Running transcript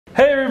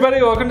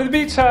everybody, welcome to the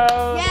beach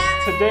house.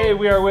 Yay! Today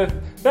we are with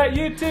that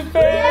YouTube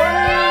family.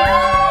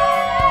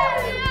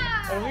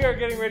 And we are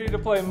getting ready to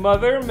play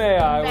Mother May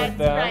I with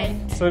them. Right.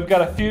 So we've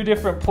got a few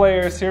different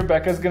players here.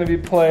 Becca's going to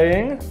be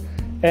playing.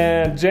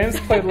 And James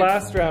played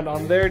last round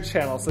on their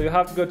channel. So you'll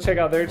have to go check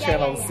out their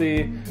channel to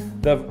see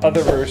the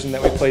other version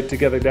that we played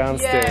together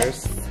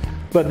downstairs. Yes.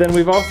 But then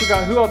we've also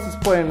got, who else is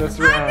playing this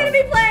round? I'm gonna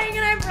be playing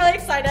and I'm really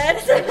excited.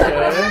 Okay.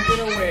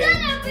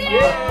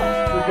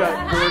 We've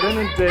got Gordon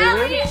and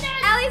David.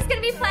 Ellie's gonna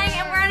be playing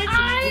and we're on a team.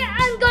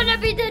 I'm gonna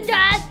be the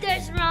dad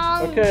this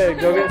round. Okay,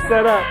 go get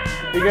set up.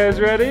 You guys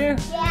ready?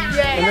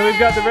 Yeah. And then we've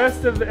got the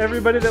rest of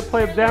everybody that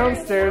played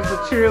downstairs, the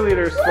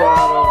cheerleader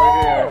squad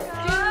over here.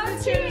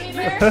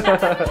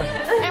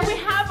 And we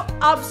have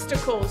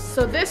obstacles.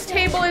 So this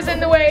table is in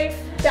the way,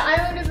 the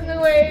island is in the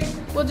way.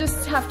 We'll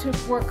just have to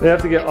work. They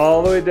have to get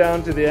all the way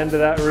down to the end of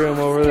that room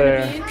over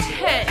there.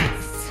 Intense.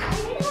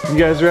 You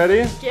guys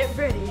ready? Get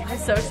ready. I'm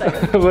so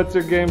excited. What's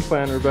your game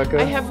plan, Rebecca?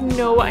 I have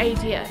no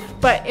idea,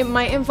 but it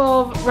might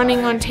involve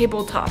running on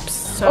tabletops.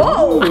 So.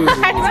 Oh, running on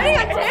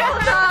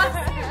tabletops.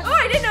 Oh,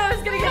 I didn't know I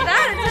was gonna get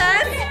that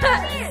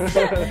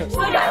intense.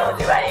 Like, I won't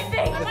do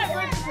anything. I might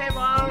break the table.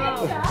 I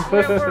don't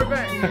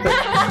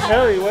know.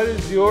 Ellie, what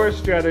is your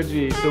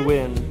strategy to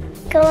win?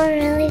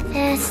 Going really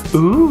fast.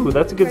 Ooh,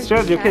 that's a good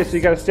strategy. Okay, so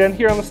you gotta stand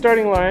here on the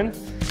starting line.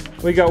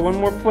 We got one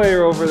more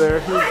player over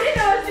there. I didn't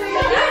know I was gonna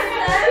get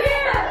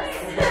that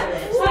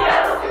intense. Like, I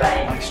won't do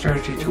anything. My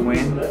strategy to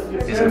win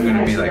is I'm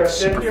gonna be like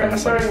super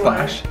fast, like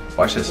Flash.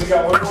 Watch this.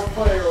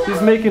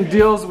 He's making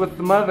deals with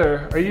the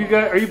mother. Are you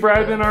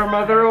bribing our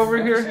mother over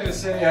I was here? gonna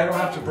say I don't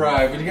have to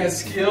bribe, but you got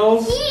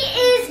skills? He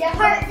is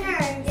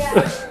partnered.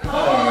 Oh,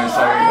 I'm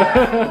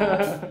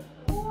sorry.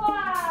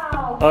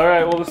 Wow. All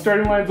right, well the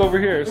starting line's over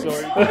here, so.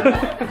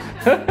 Okay.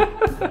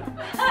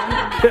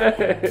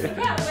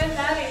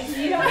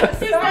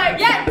 He's like,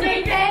 yeah,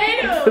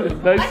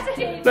 David.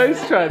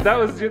 Nice try. That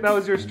was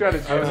your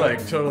strategy. I was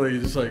like totally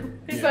just like.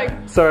 He's like,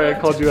 Sorry, I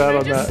called you out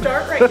on just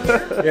that. start right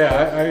here.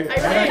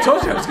 Yeah, I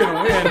told you I was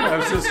gonna win.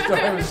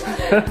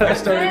 I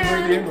started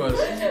where the end was.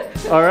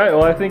 All right,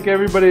 well I think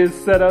everybody is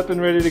set up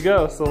and ready to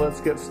go, so let's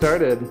get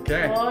started.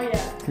 Okay. Oh yeah.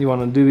 You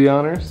want to do the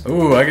honors?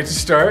 Ooh, I get to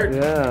start?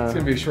 Yeah. It's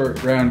gonna be a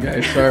short round,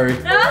 guys. Sorry.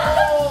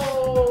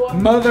 Oh.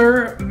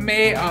 Mother,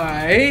 may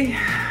I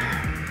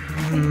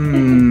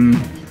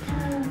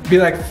be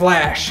like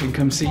Flash and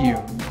come see you?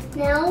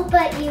 No,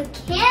 but you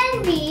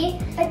can be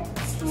a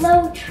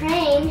slow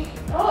train.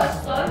 Oh, a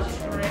slow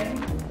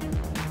train.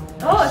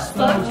 Oh, a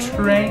slow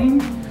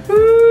Train?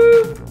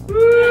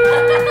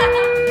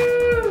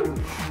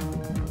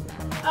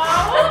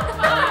 Oh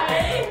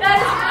my. That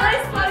is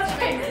really slow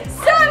train.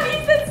 Stop, he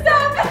said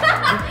stop.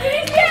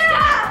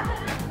 Yeah.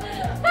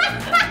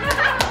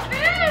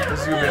 This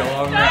is gonna be a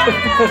long round.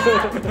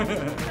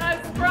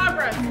 That's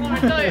progress, let me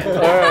tell you.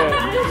 All right.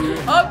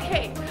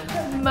 Okay,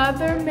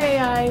 Mother, may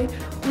I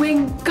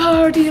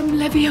Wingardium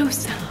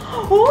Leviosa?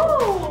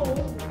 Oh,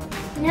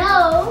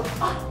 No,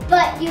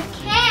 but you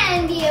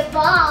can be a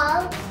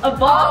ball. A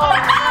ball.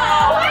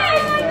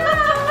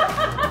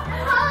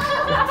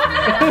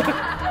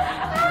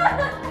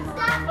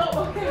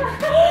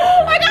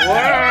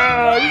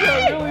 Wow, you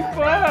got really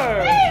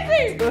far.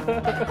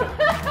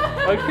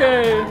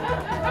 Okay,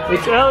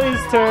 it's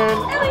Ellie's turn.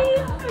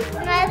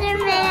 Mother,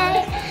 may I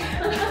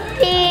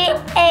be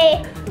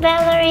a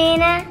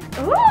ballerina?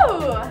 Ooh.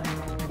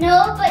 No,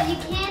 but you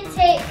can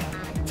take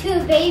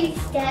 2 baby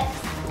steps.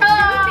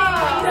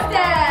 Baby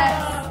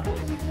steps.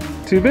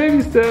 2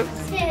 baby steps.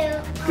 2.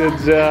 Good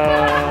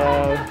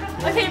job.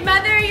 Okay,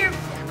 Mother, you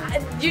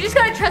just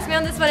gotta trust me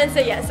on this one and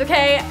say yes,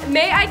 okay?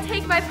 May I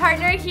take my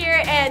partner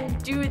here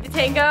and do the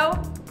tango?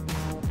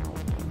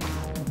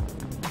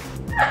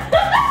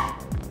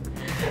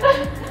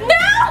 No!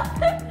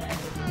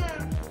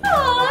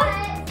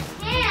 But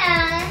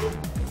can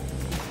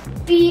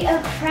be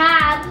a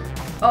crab.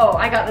 Oh,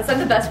 I got this. I'm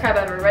the best crab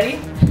ever. Ready?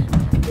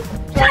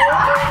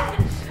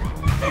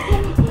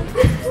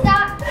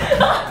 Stop.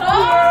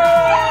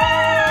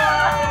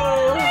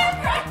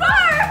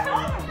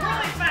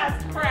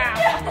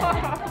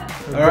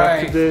 All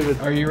right, to David.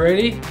 are you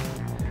ready?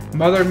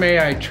 Mother, may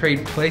I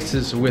trade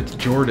places with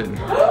Jordan?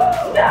 No.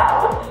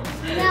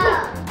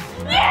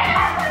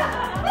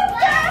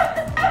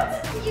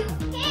 You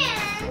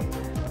can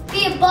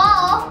be a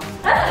ball.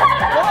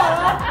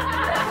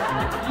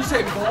 You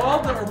say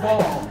ball or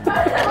ball?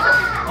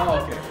 Oh,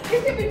 okay. you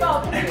can be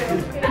bald too.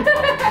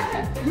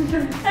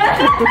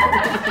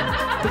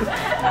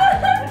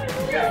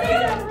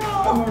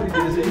 I'm already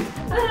dizzy.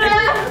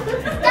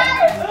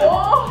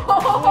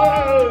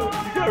 Whoa,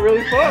 you got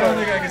really I don't far.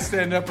 think I can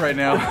stand up right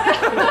now.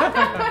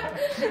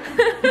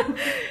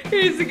 He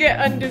needs to get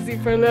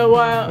undizzy for a little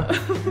while.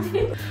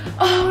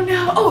 Oh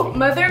no. Oh,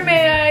 Mother,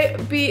 may I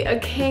be a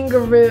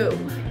kangaroo?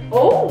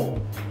 Oh.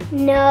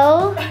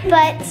 No,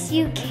 but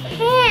you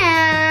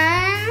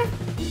can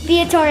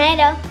be a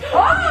tornado.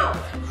 Oh!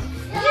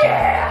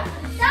 Yeah!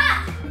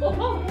 Stop!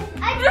 Oh,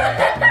 I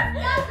can't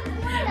stop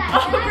before that.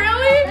 Oh,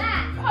 really?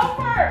 Back. How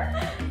far?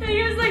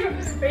 he was like,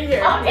 Right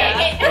here. I'll take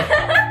it. I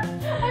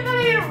thought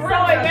he didn't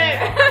really big.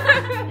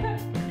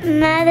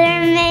 Mother,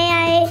 may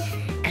I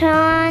crawl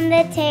on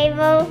the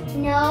table?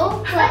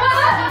 No,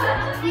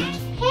 but you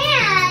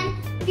can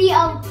be a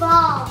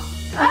ball.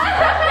 A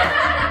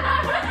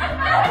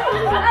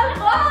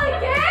ball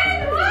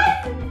again?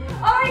 What?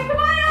 All right, come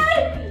on,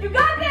 Ellie. You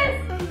got this.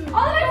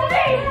 All the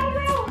way to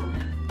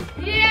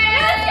me.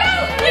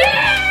 Yeah.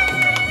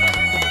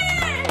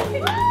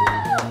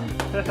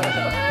 Let's go.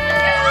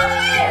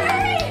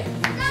 Yeah.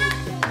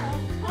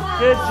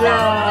 Good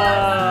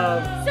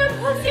job. So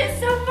close yet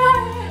so far.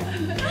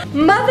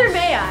 Mother,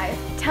 may I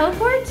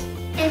teleport?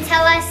 And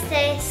tell us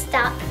to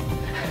stop.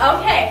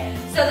 Okay,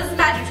 so this is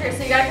magic trick,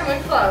 so you gotta come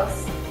in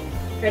close.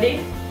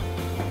 Ready?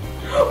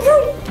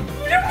 Wow!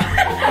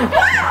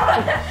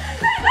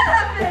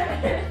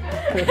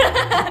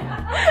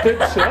 Good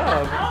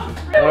job.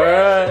 All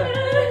right.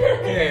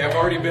 Okay, I've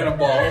already been a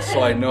ball,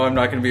 so I know I'm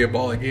not gonna be a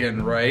ball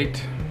again,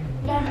 right?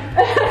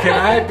 Can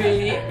I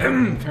be,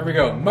 here we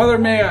go. Mother,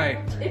 may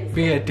I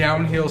be a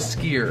downhill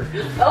skier?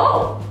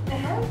 Oh!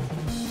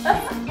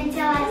 And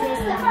tell us to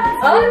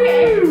stop.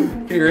 Okay.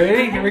 Okay,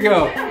 ready? Here we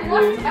go.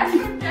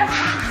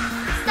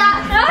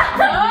 Stop.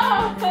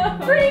 Oh,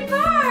 pretty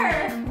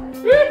far!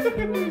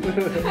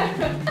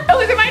 Oh,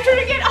 is it my turn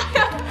again? I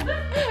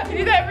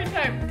do that every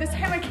time. This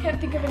time I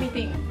can't think of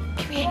anything.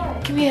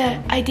 Give me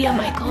an idea,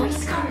 Michael.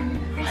 Race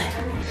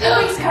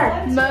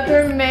car.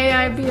 Mother, may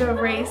I be a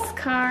race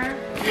car?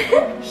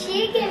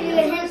 She gave you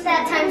a hint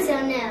that time,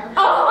 so no.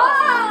 Oh!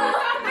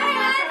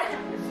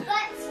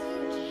 But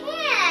you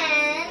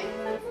can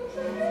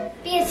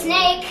be a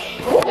snake.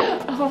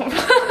 Oh.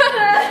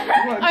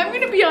 I'm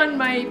gonna be on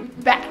my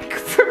back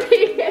for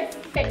being a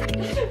snake.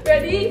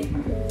 Ready?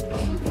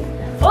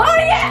 Oh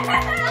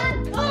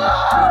yeah! Oh,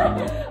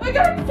 I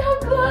got so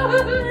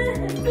close.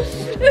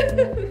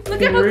 Look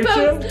Can at you how reach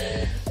close.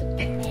 it?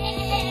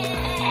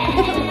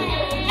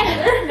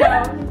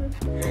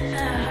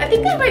 I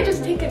think I might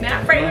just take a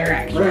nap right here.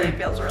 Actually, it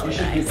feels really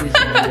nice.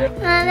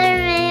 Mother,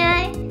 may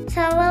I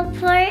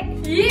teleport?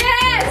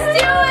 Yes!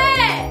 Do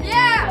it!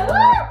 Yeah!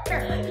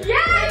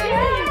 Yes!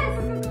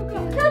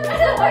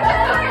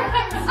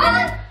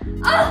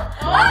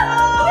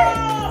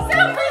 Oh! So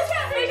close!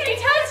 We can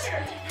touch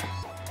her!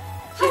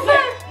 She's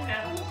like, No.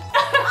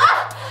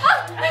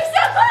 I'm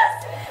so close!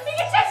 We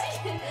can touch it!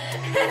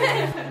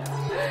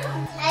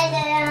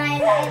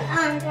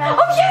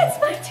 Oh yeah, it's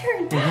my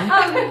turn!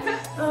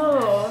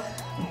 Oh.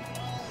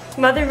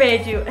 Mother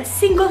made you a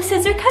single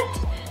scissor cut?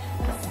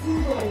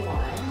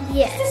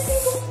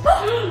 Yes.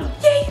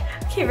 Yay!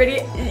 Okay,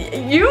 ready?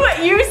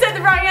 You said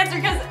the wrong answer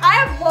because I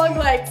have long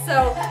legs,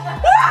 so.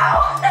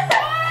 Wow!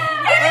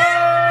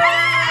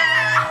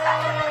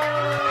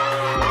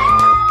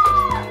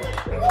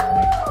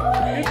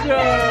 Good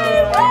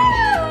job.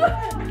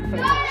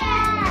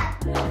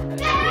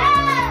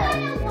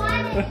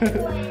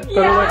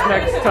 Better luck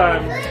next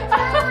time.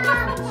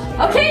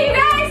 Okay, you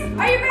guys,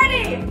 are you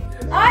ready?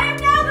 I am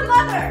now the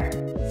mother.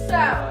 So,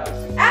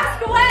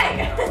 ask away.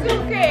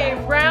 Okay,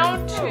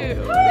 round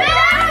 2.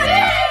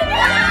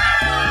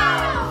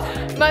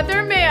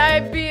 Mother, may I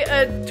be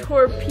a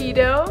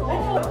torpedo?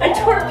 A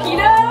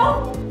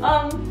torpedo?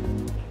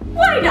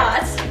 Why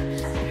not?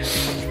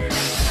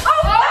 Oh,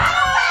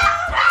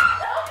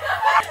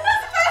 that's the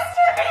best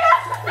torpedo!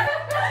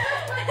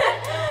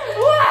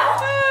 Wow!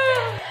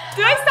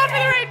 Did I stop at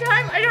the right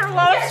time? I heard a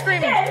lot of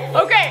screaming.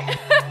 Okay.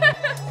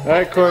 All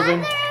right,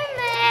 Corbin. Mother,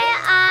 may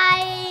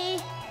I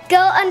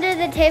go under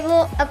the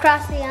table,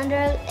 across the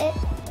under it?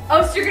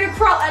 Oh, so you're gonna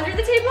crawl under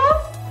the table?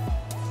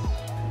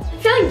 I'm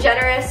feeling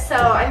generous, so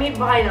I mean,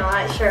 why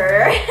not?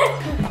 Sure.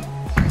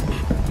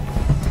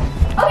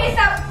 Okay,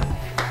 stop.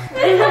 I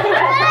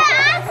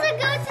have to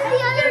go to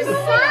the other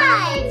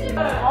side.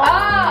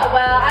 Oh,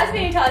 well, I was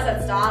being told I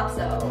said stop,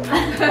 so.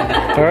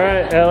 All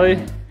right, Ellie.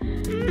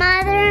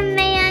 Mother,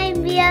 may I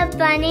be a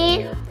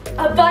bunny?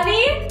 A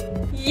bunny?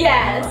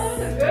 Yes.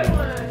 Good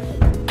one.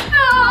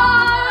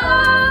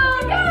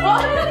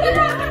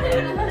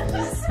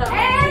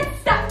 And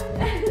stop.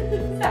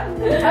 Stop.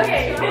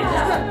 Okay, good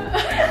job.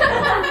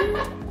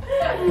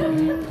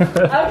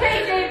 Okay,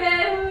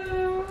 David.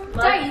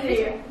 Let's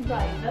see.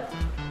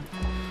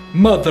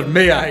 Mother,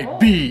 may I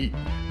be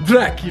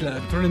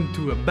Dracula turned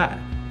into a bat?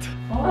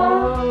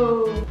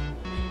 Oh.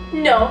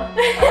 No.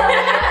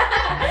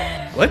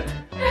 What?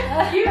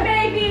 You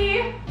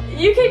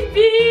can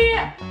be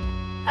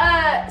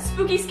a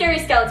spooky, scary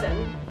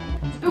skeleton.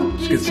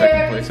 Let's get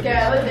second place.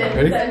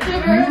 Ready? Yeah!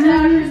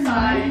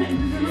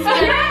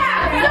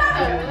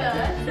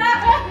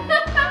 Stop!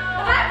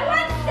 Not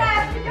one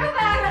step! Go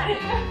back!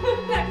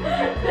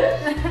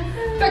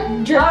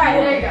 Alright,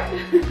 there you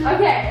go.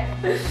 Okay.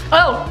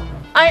 Oh,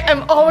 I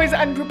am always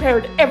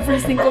unprepared every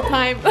single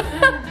time.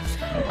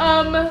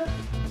 Oh no.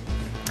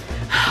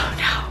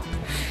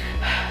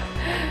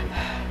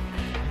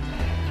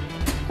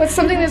 What's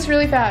something that's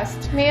really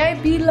fast? May I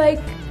be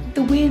like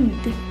the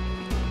wind?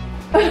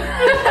 No,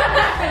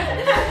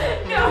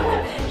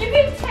 you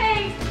can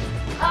take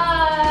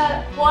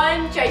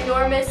one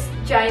ginormous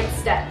giant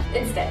step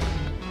instead.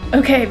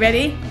 Okay,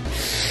 ready?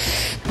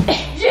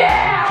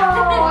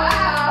 Yeah!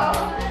 Wow!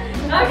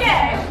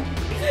 Okay.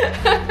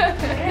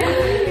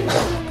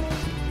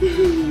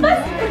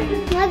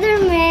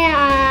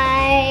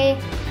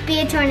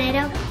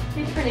 tornado.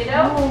 Be a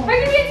tornado? Oh. We're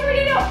gonna be a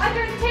tornado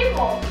under the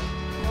table.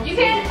 You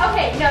can,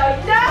 okay, no,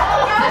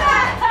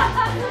 that.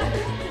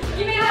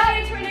 You may not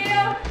be a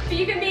tornado, but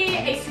you can be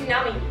a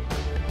tsunami.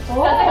 Oh.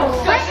 What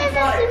is a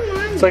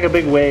tsunami? It's like a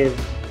big wave.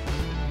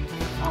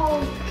 Oh.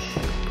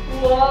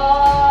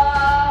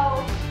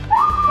 Whoa.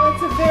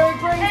 That's a very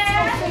graceful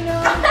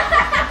tsunami.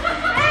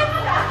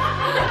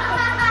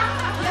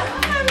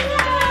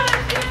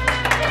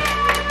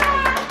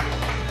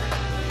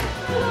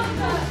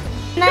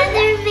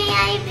 Mother, may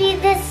I be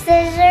the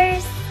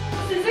scissors?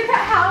 Scissor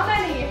cut, how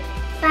many?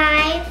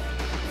 5.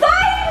 5?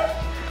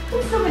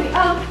 That's so many.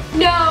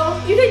 No,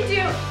 you can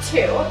do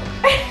 2.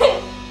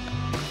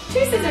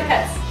 2 scissor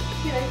cuts.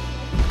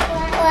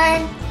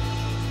 1.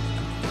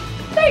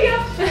 There you go.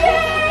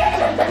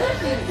 Yay!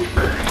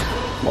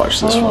 Watch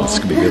this one. This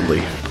could be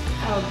goodly.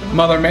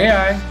 Mother, may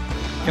I?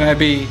 Can I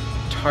be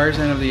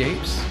Tarzan of the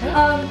Apes?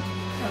 Oh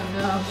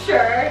no.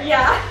 Sure,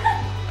 yeah.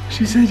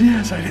 She said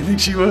yes. I didn't think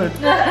she would.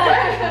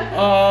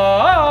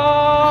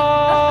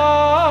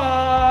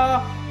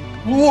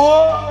 Whoa!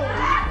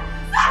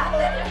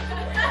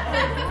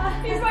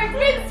 He's going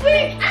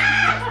mid-swing.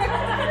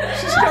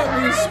 She's got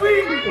me a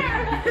swing.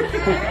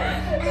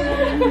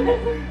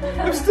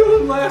 I'm still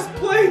in last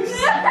place.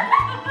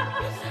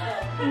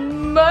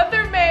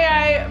 Mother, may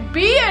I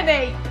be an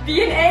ape?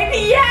 Be an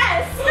ape?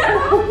 Yes!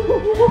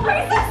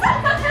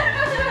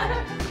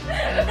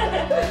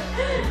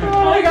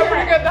 Oh, I got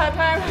pretty good that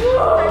time.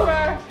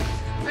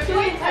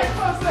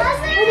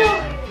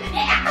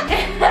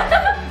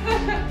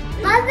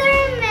 Mother,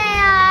 may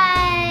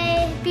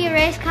I be a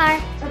race car?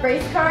 A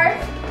race car?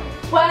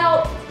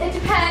 Well, it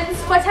depends.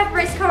 What type of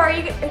race car are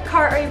you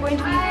going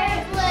to be?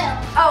 Blue.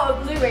 Oh, a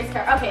blue race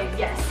car. Okay,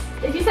 yes.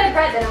 If you said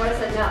red, then I would have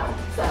said no.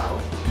 So.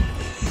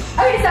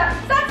 Okay, stop.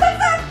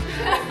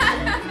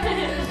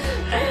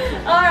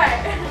 All right.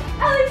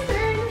 Ellie's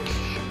turn.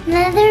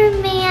 Mother,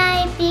 may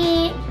I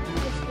be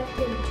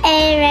a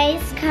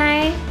race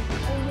car?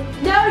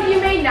 No, you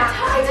may not.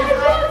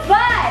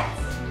 But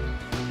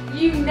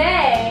you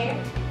may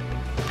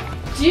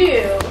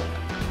do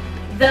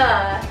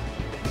the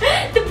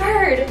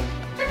bird.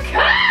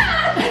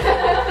 Yeah!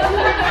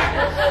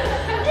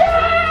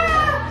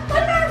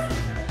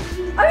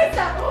 Okay,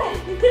 stop.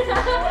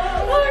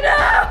 Oh no!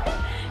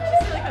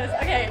 She's really close.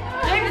 Okay,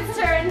 David's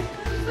turn.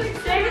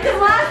 David's in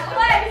last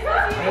place. I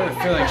have a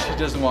feeling she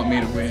doesn't want me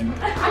to win.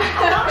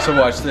 So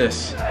watch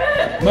this.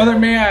 Mother,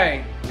 may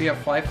I be a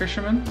fly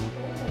fisherman?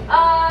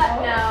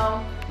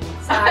 No.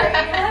 Sorry,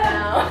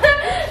 no.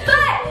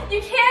 But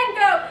you can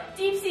go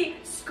deep sea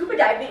scuba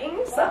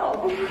diving,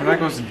 so. And that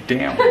goes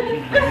down.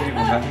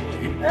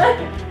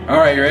 All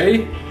right, you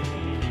ready?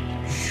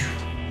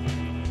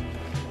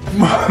 I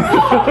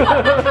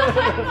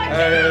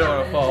don't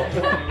want to fall.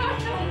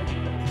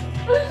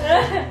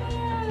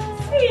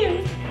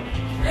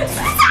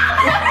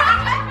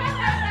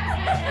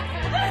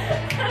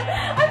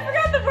 I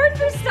forgot the word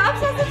for stop,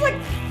 so I was like.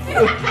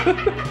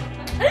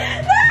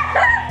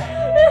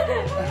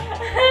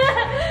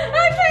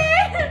 Okay,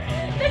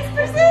 next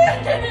person.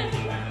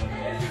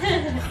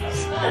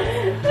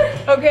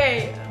 Okay,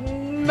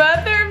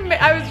 Mother,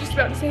 I was just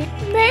about to say,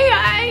 may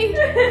I?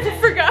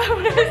 Forgot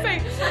what I was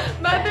saying.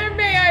 Mother,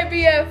 may I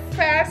be a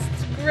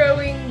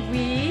fast-growing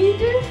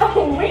weed?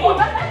 Oh, wait.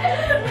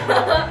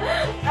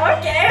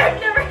 Okay, I've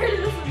never heard of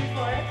this one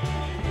before.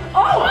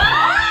 Oh, wow!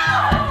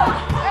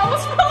 I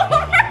almost fell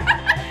over.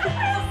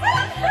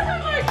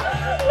 I'm like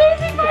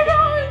losing my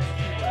balance.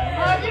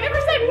 You never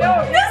said no.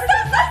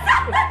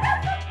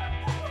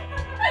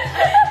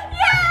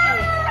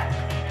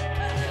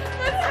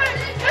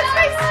 That's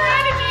my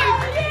strategy.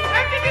 I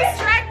have to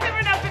distract them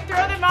enough and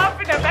throw them off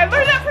enough. I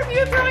learned that from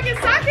you throwing a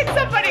sock at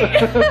somebody.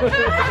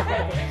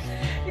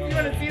 If you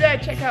want to see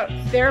that, check out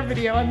their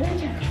video on their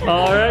channel.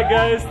 Alright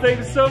guys,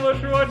 thanks so much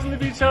for watching the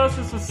beach house.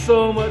 This was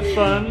so much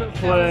fun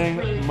playing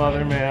really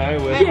Mother May I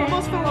with. I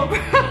almost fell over.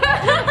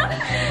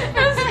 That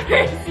was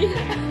crazy.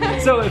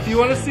 So if you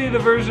want to see the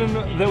version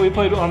that we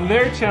played on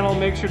their channel,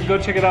 make sure to go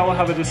check it out. We'll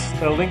have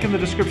a link in the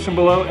description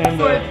below and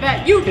For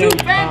that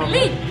YouTube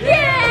family. Yeah.